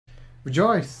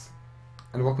Rejoice!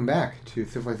 And welcome back to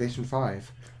Civilization V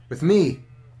with me,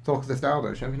 Thulk the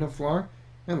Staldo, Champion of Floor,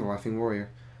 and the Laughing Warrior.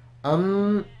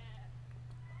 Poland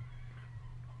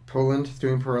is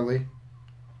doing poorly.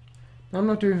 I'm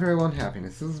not doing very well in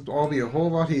happiness. This would all be a whole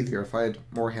lot easier if I had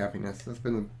more happiness. That's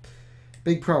been a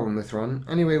big problem this run.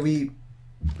 Anyway, we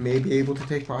may be able to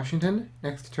take Washington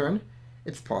next turn.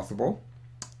 It's possible.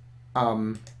 We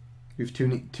have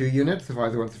two units. If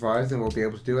either one survives, then we'll be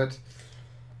able to do it.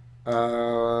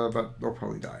 But they'll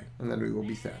probably die, and then we will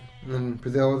be sad. And then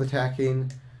Brazil is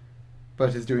attacking,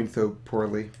 but is doing so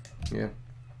poorly. Yeah.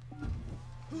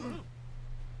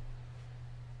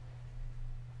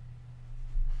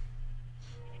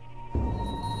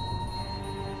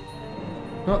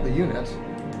 Not the unit,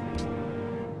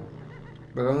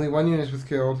 but only one unit was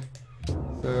killed,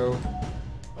 so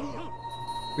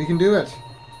we can do it.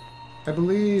 I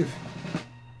believe.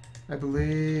 I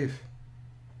believe.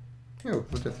 Oh,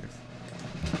 logistics.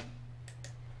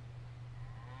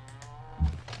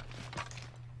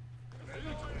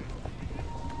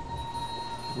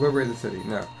 Liberate the city.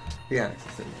 No. We annex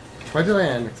the city. Why did I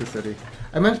annex the city?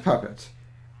 I meant puppet.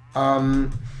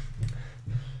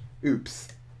 Oops.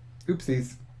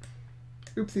 Oopsies.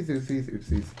 Oopsies, oopsies,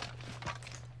 oopsies.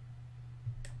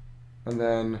 And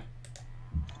then...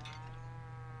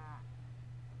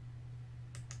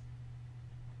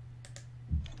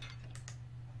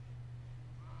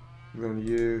 then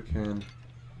you can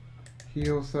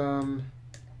heal some,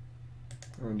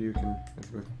 and you can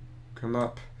come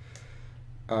up.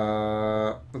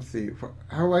 Let's see,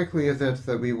 how likely is it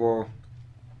that we will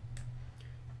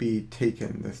be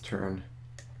taken this turn?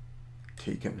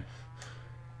 Taken.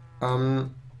 I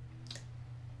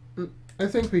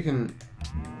think we can...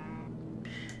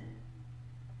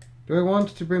 Do I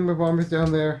want to bring my bombers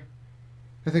down there?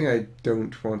 I think I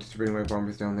don't want to bring my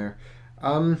bombers down there.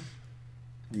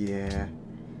 Yeah.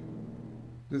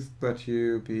 Just let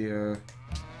you be a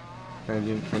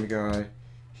transient kind of guy.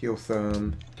 Heal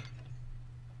some.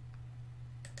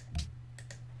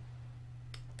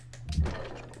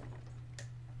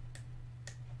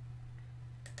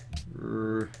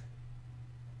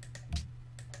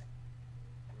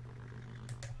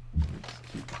 Just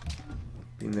keep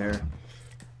being there.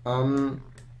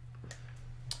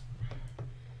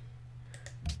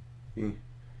 The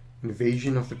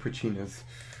invasion of the Prachinas.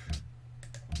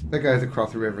 That guy's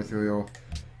across the river, so he'll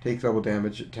take double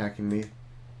damage attacking me,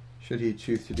 should he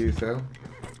choose to do so.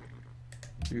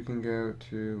 You can go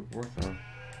to Warsaw.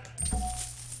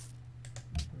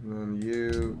 And then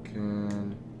you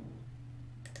can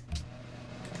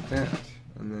do that,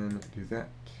 and then do that.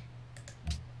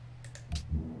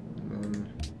 And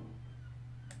then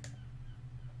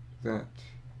that.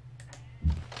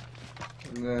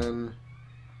 And then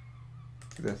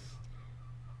this.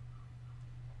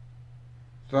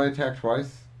 Did I attack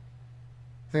twice?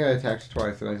 I think I attacked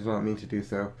twice and I did not mean to do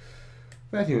so.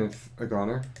 That unit's a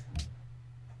goner.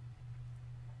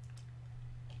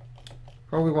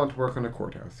 Probably want to work on a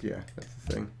courthouse. Yeah, that's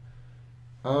the thing.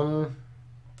 World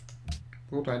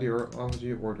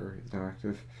Ideology Order is now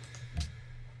active.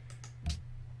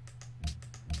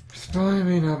 Spy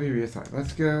may now be reassigned.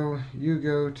 Let's go. You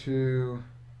go to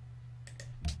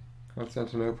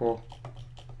Constantinople.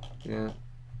 Yeah.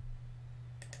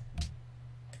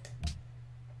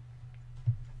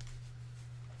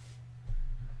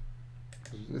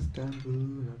 Is Istanbul,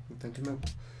 not Constantinople?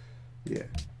 Yeah.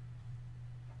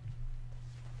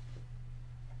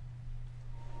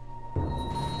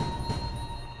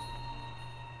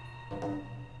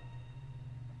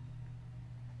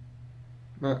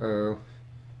 Uh-oh.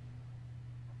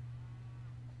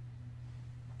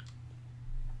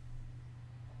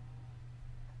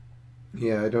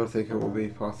 Yeah, I don't think it will be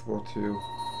possible to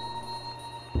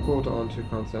hold on to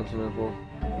Constantinople.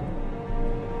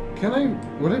 Can I,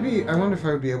 would I be, I wonder if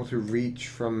I would be able to reach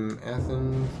from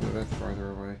Athens? No, that's farther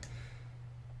away.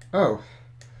 Oh,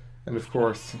 and of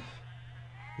course,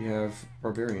 we have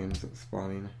barbarians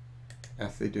spawning,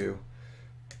 as they do.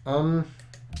 Yeah,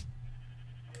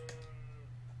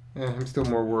 I'm still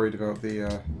more worried about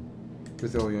the,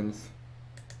 Brazilians.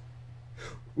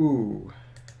 Ooh,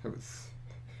 that was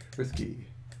risky.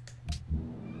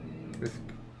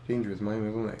 Danger is my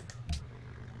middle name.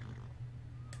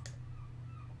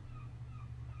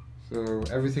 So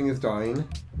everything is dying.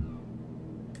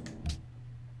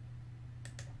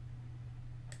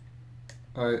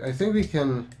 I think we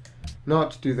can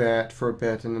not do that for a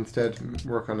bit and instead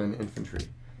work on an infantry.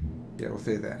 Yeah, we'll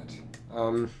say that.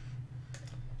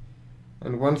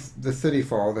 And once the city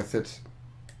falls, as it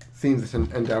seems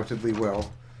it undoubtedly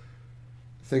will,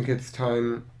 I think it's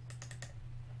time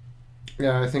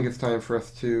Yeah, I think it's time for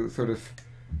us to sort of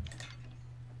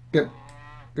go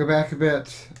back a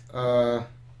bit,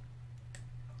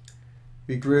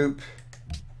 regroup.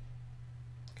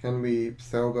 Can we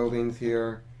sell buildings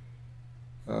here?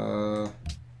 Yeah,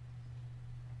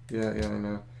 I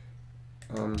know.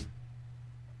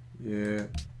 Yeah.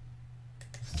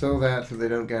 Sell that so they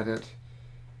don't get it.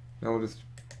 Now we'll just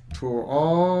pull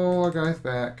all our guys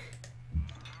back.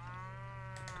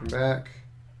 Come back.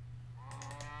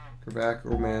 Go back.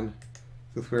 Oh man.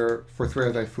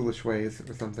 Forswear thy foolish ways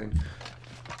or something.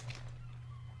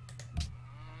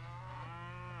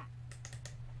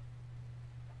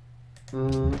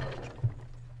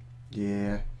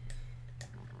 Yeah.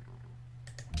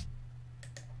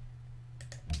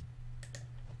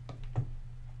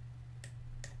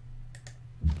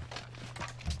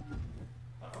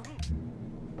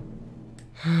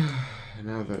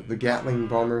 Now the Gatling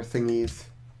bomber thingies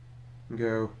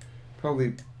go.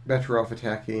 Probably better off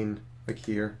attacking like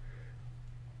here.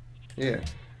 Yeah,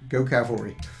 go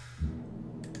cavalry.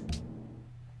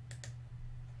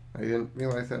 I didn't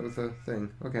realize that was a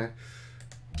thing. Okay.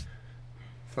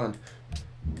 Fun.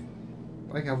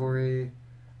 Bye cavalry.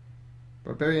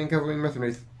 Barbarian cavalry and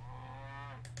mercenaries.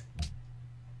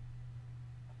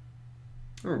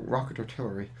 Oh, rocket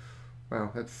artillery.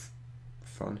 Wow, that's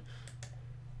fun.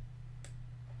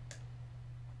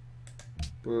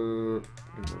 Bomber.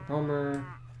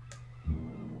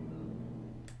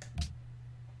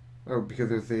 Oh, because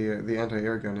there's the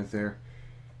anti-air gun is there.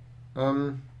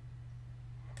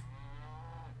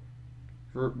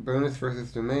 Bonus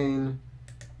versus domain.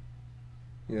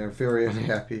 Yeah, very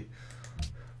unhappy.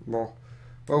 Lol.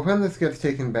 Well, when this gets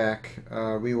taken back,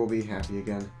 we will be happy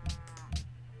again.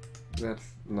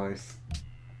 That's nice.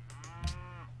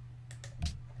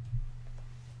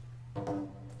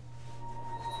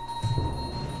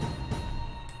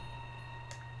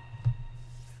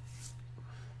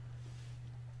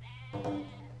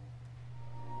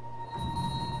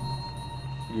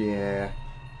 Yeah.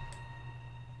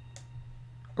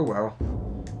 Oh well.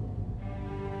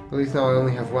 At least now I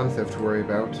only have one Civ to worry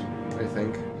about, I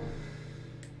think.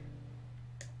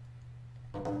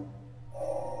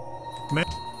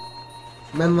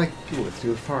 Men like fluids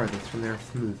do the farthest from their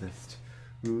smoothest.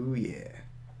 Ooh yeah.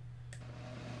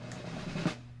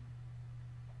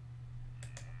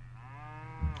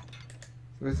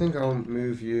 So I think I'll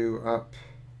move you up,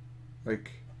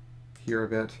 like, here a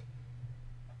bit.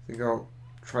 I think I'll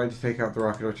try to take out the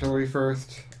rocket artillery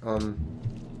first.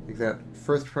 Make that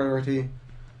first priority.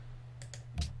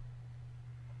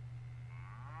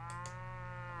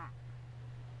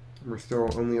 We're still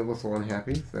only a little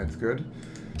unhappy, so that's good.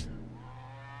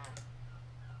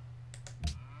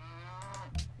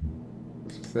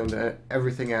 Let's just send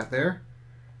everything out there.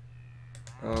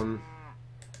 You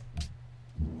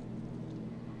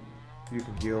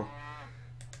can heal.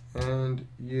 And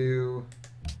you...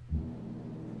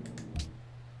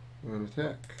 One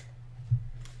attack.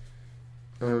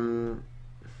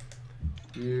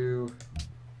 You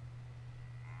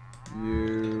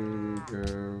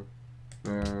go.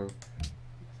 No.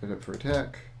 Set up for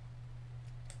attack.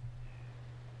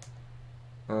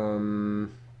 I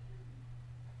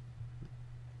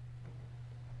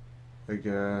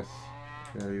guess.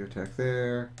 Yeah, you attack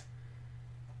there.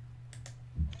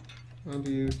 And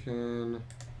you can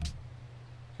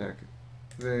attack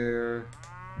there.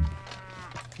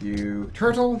 You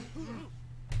turtle.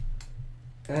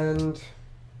 And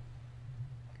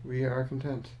we are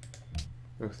content.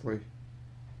 Mostly.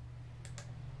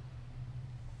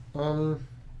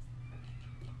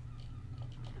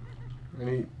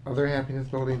 Any other happiness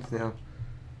buildings now?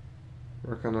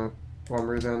 Work on a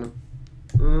bomber then.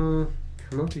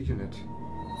 Promote a unit.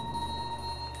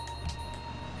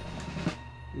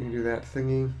 You can do that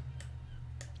thingy.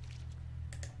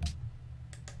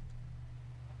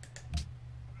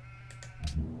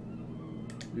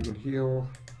 You can heal.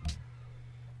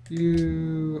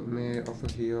 You may also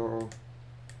heal.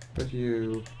 But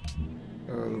you...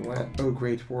 Oh,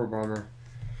 great war bomber.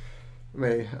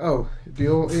 May... Oh,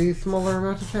 deal a smaller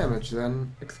amount of damage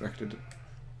than expected.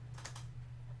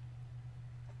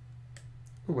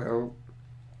 Well...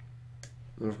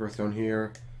 And of course down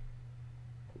here...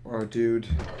 Our dude...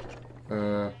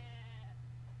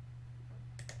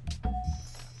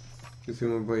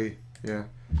 Presumably... Yeah.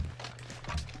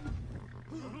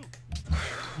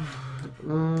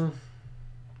 No,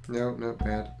 not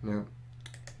bad. No.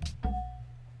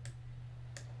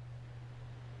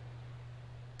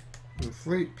 And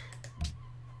sleep.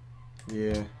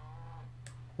 Yeah.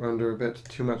 We're under a bit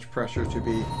too much pressure to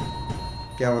be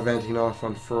gallivanting off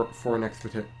on foreign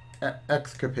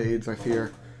escapades, I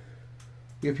fear.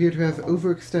 We appear to have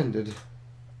overextended.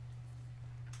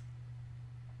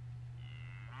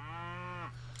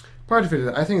 Part of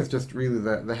it, I think it's just really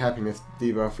the happiness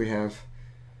debuff we have.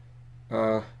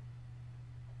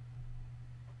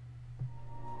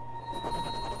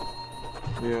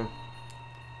 Yeah.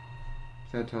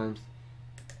 Sad times.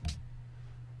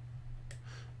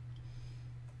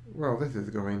 Well, this is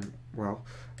going well.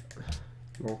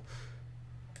 Well.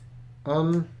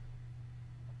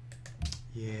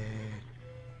 Yeah.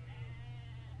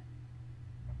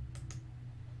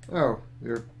 Oh,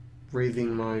 you're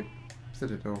raising my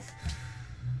citadels.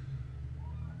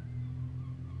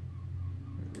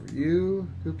 You,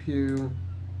 hoop you.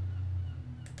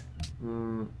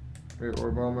 Great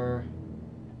Ore Bomber.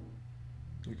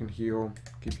 You can heal.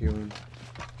 Keep healing.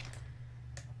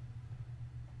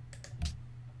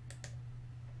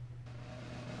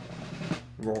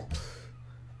 Well,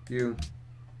 you.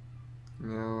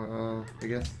 Now, I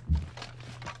guess.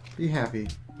 Be happy.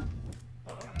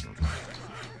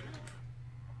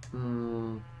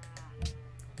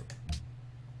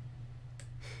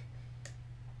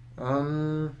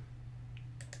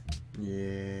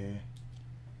 Yeah.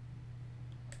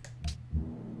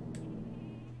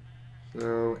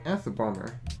 So, as a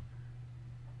bomber,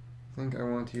 I think I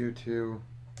want you to,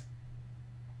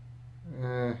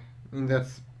 I mean,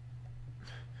 that's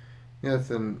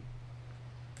an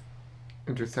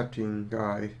intercepting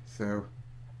guy, so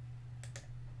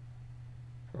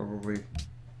probably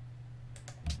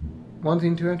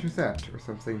wanting to intercept or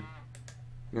something,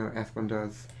 you know, as one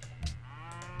does.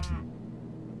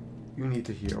 You need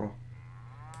to heal.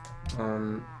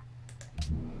 You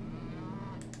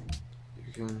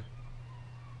can...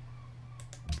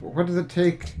 What does it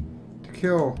take to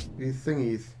kill these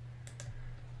thingies?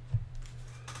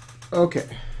 Okay,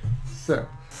 so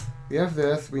we have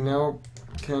this. We now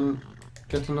can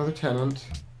get another tenant.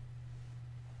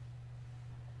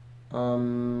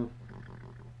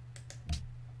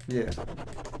 Yeah.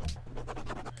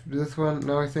 This one,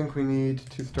 now I think we need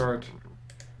to start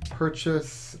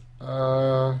purchase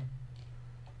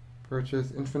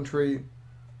infantry.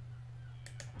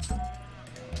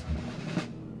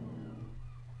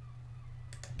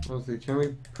 Let's see, can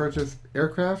we purchase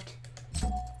aircraft?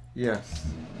 Yes.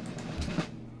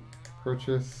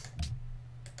 Purchase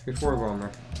Great War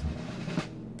Bomber.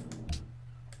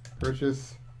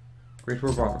 Purchase Great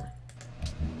War Bomber.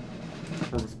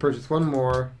 Let's purchase one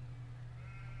more.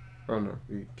 Oh no,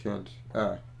 we can't.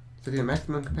 City at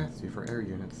maximum capacity for air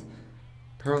units.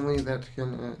 Apparently that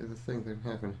can is a thing that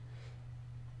can happen.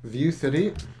 View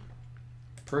city.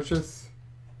 Purchase.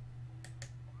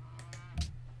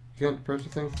 You can't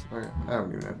purchase things? Okay, I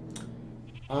don't even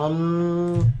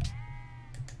know.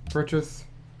 Purchase.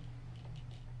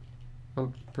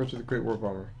 Purchase a Great War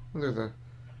Bomber. There's a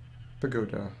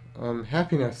pagoda.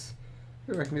 Happiness.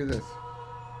 Ooh, I can do this.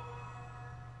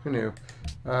 Who knew?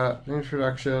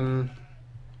 Introduction.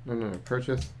 No.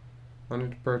 Purchase.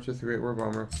 Wanted to purchase a Great War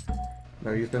Bomber.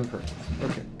 No, you've been purchased.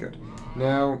 Okay, good.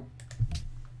 Now,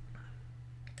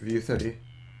 view city.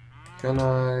 Can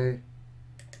I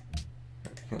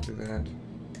can't do that.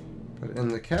 But in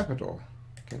the capital,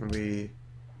 can we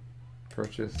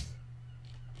purchase?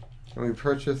 Can we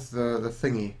purchase the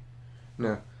thingy?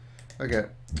 No. Okay.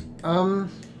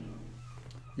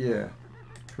 Yeah.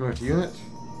 Promote unit.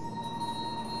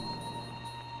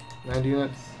 Land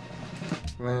units.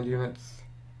 Land units.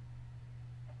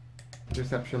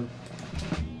 Interception.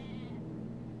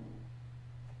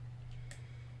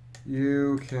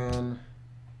 You can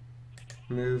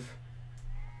move.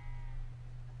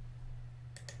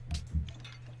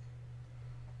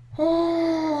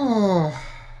 Oh,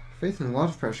 facing a lot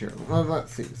of pressure. Well,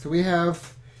 let's see. So we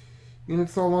have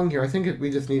units all along here. I think we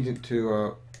just needed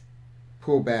to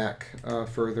pull back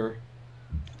further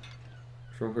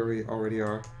from where we already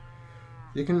are.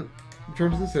 You can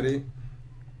return to the city,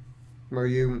 where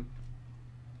you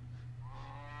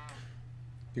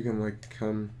can like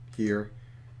come here.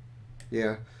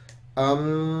 Yeah.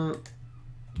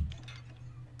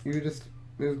 You just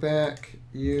move back.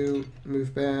 You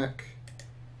move back.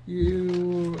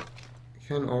 You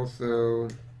can also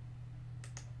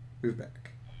move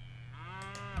back.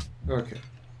 Okay.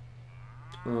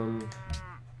 You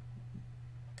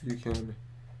can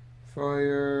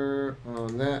fire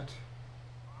on that.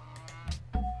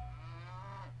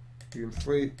 You can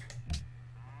sleep.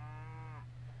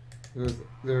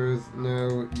 There's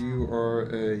no, you are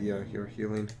a, yeah, you're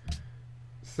healing.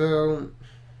 So,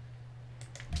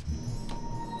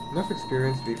 enough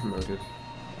experience to be promoted.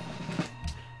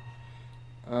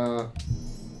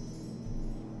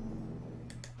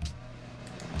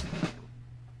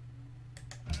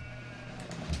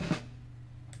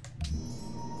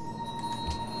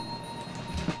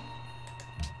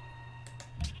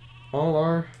 all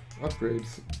our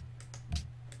upgrades.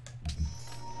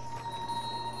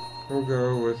 We'll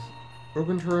go with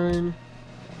open terrain,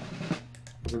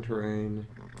 open terrain,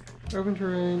 open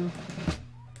terrain,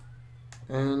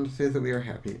 and say that we are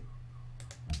happy.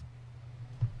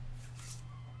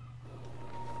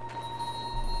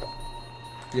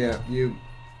 Yeah, you...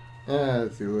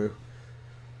 Zulu.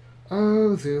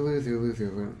 Oh, Zulu, Zulu,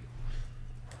 Zulu.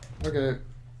 Okay.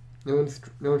 No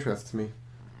one trusts me.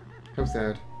 How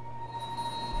sad.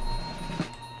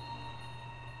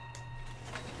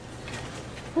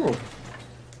 Oh.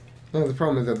 No, the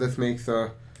problem is that this makes,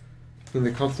 the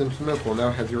Constantinople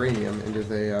now has uranium and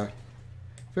is a,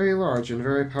 very large and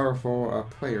very powerful,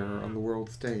 player on the world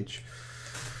stage.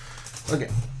 Okay.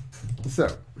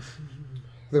 So.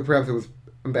 Though perhaps it was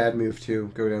a bad move to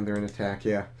go down there and attack,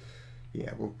 yeah.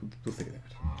 Yeah, we'll say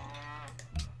that.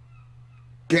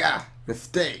 Gah!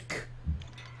 Mistake!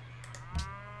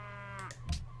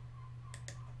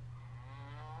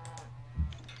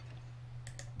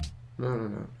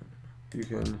 No. You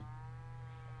can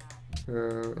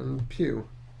go and pew.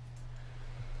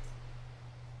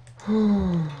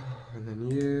 And then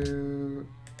you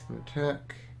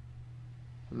attack.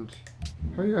 And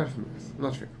how are you out of moves?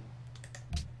 Not sure.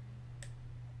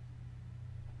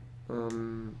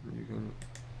 You can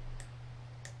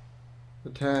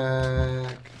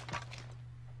attack.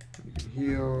 You can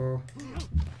heal.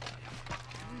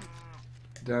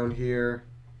 Down here,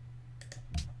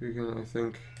 you can, I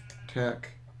think,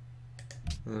 attack.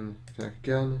 And attack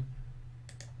again.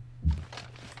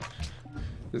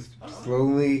 Just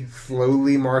slowly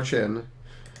march in.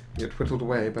 Get whittled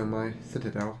away by my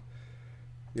citadel.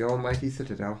 The almighty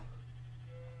citadel.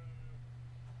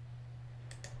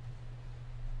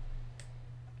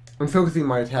 I'm focusing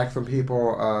my attacks on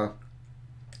people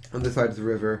on this side of the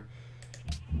river,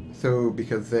 so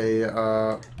because they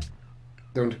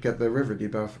don't get the river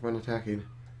debuff when attacking.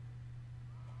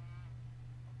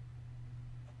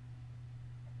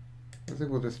 I think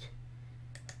we'll just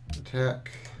attack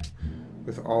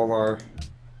with all our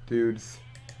dudes.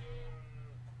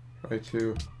 Try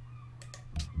to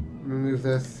remove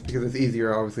this because it's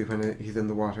easier, obviously, when he's in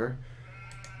the water.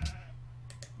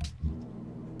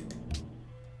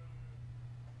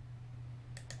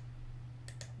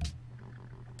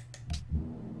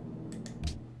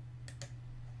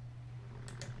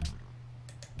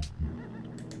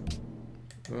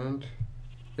 And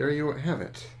there you have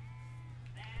it.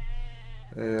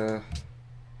 A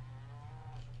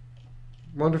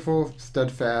wonderful,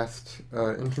 steadfast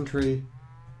infantry.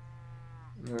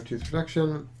 No, tooth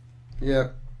production.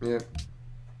 Yep. Tooth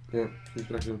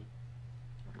production.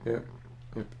 Yep.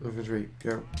 Infantry.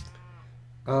 Go.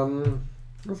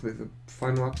 This will be the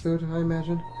final episode, I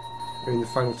imagine. I mean, the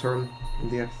final turn in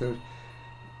the episode.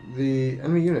 The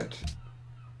enemy unit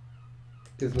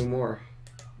is no more.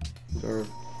 Our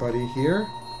buddy here.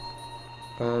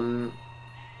 Open.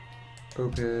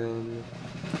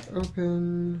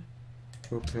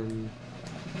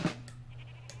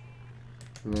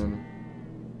 And then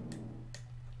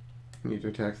you need to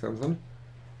attack something.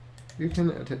 You can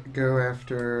go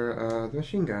after the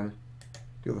machine gun.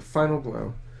 Deal the final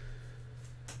blow.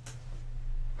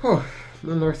 Oh,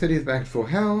 then our city is back to full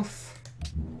health.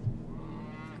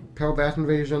 Repel that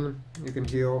invasion. You can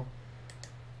heal.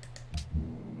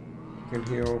 You can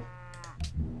heal.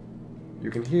 You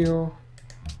can heal.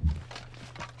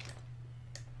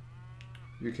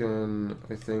 You can,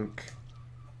 I think...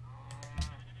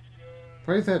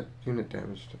 Why is that unit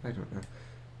damaged? I don't know.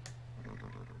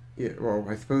 Yeah, well,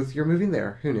 I suppose you're moving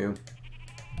there. Who knew?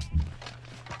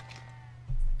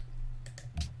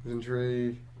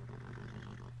 Injury.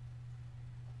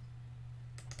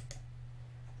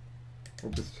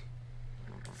 We'll just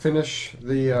finish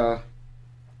the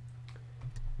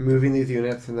moving these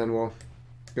units, and then we'll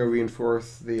go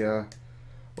reinforce the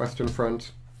Western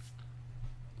Front.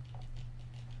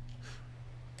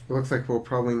 It looks like we'll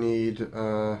probably need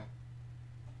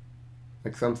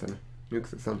like something,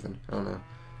 nukes or something. I don't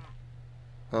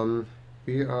know.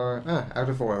 We are out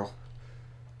of oil.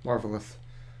 Marvelous.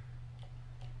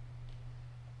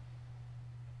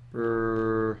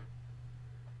 We'll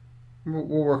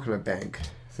work on a bank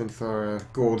since our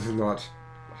gold is not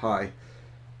high.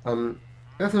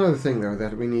 That's another thing though,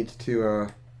 that we need to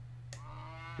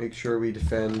make sure we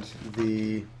defend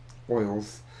the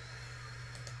oils.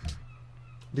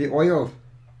 The oil.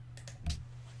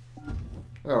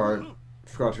 Oh, I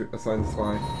forgot to assign the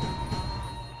spy.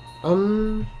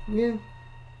 Yeah.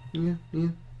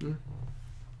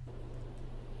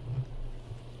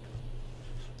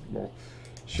 Well,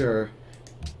 sure.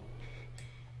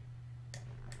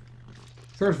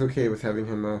 Sort of okay with having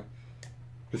him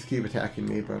just keep attacking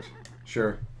me, but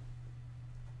sure.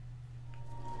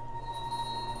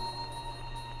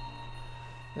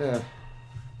 Yeah.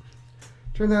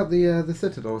 Turned out the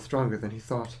Citadel was stronger than he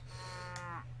thought.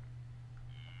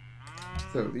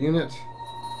 So, the unit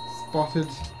spotted.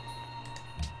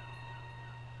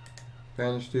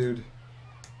 Vanished dude.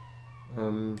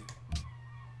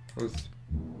 Was...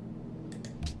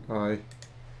 Hi.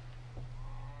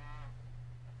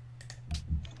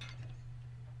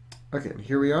 Okay,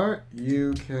 here we are.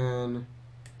 You can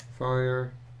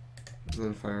fire, and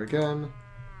then fire again.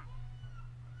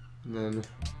 And then you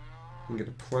can get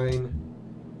a plane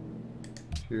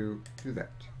to do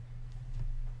that.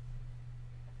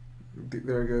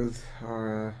 There goes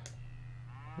our...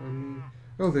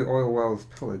 oh, the oil well is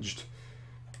pillaged.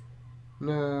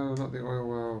 No, not the oil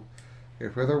well.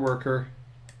 Okay, weather worker.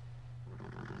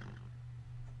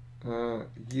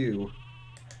 You.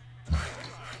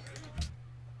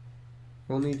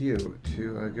 We'll need you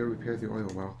to go repair the oil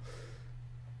well.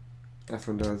 That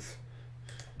one does.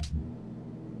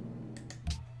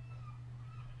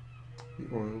 The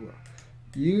oil well.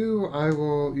 You, I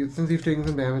will... since you've taken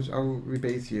some damage, I'll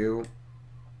rebase you.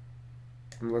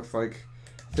 It looks like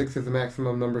 6 is the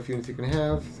maximum number of units you can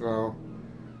have, so...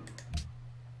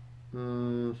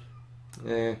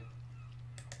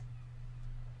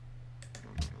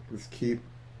 Just keep...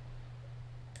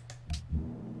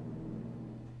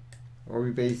 I'll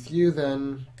rebase you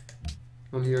then.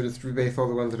 On here, just rebase all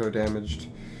the ones that are damaged.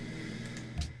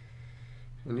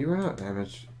 And you are not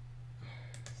damaged.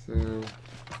 So...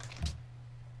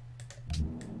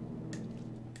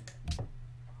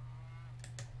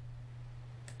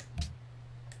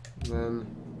 then...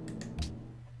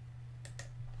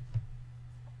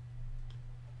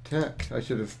 Tech. I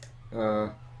should have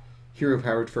hero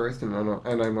powered first, and I'm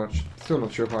still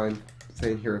not sure why I'm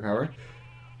saying hero power.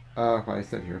 Why I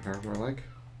said hero power more like.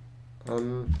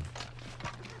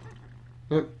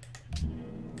 Yep.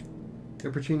 The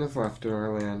Pachina's left in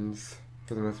our lands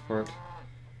for the most part.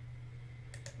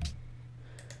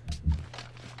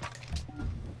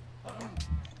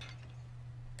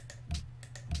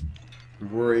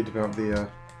 I'm worried about the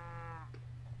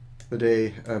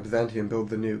day Byzantium build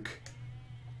the nuke.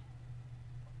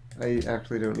 I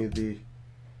actually don't need the...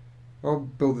 I'll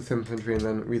build the infantry and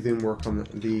then resume work on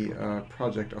the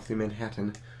project of the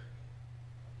Manhattan.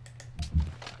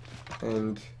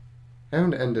 And I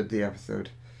haven't ended the episode.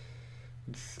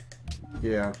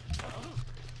 Yeah.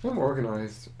 I'm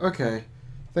organized. Okay.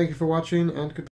 Thank you for watching, and goodbye.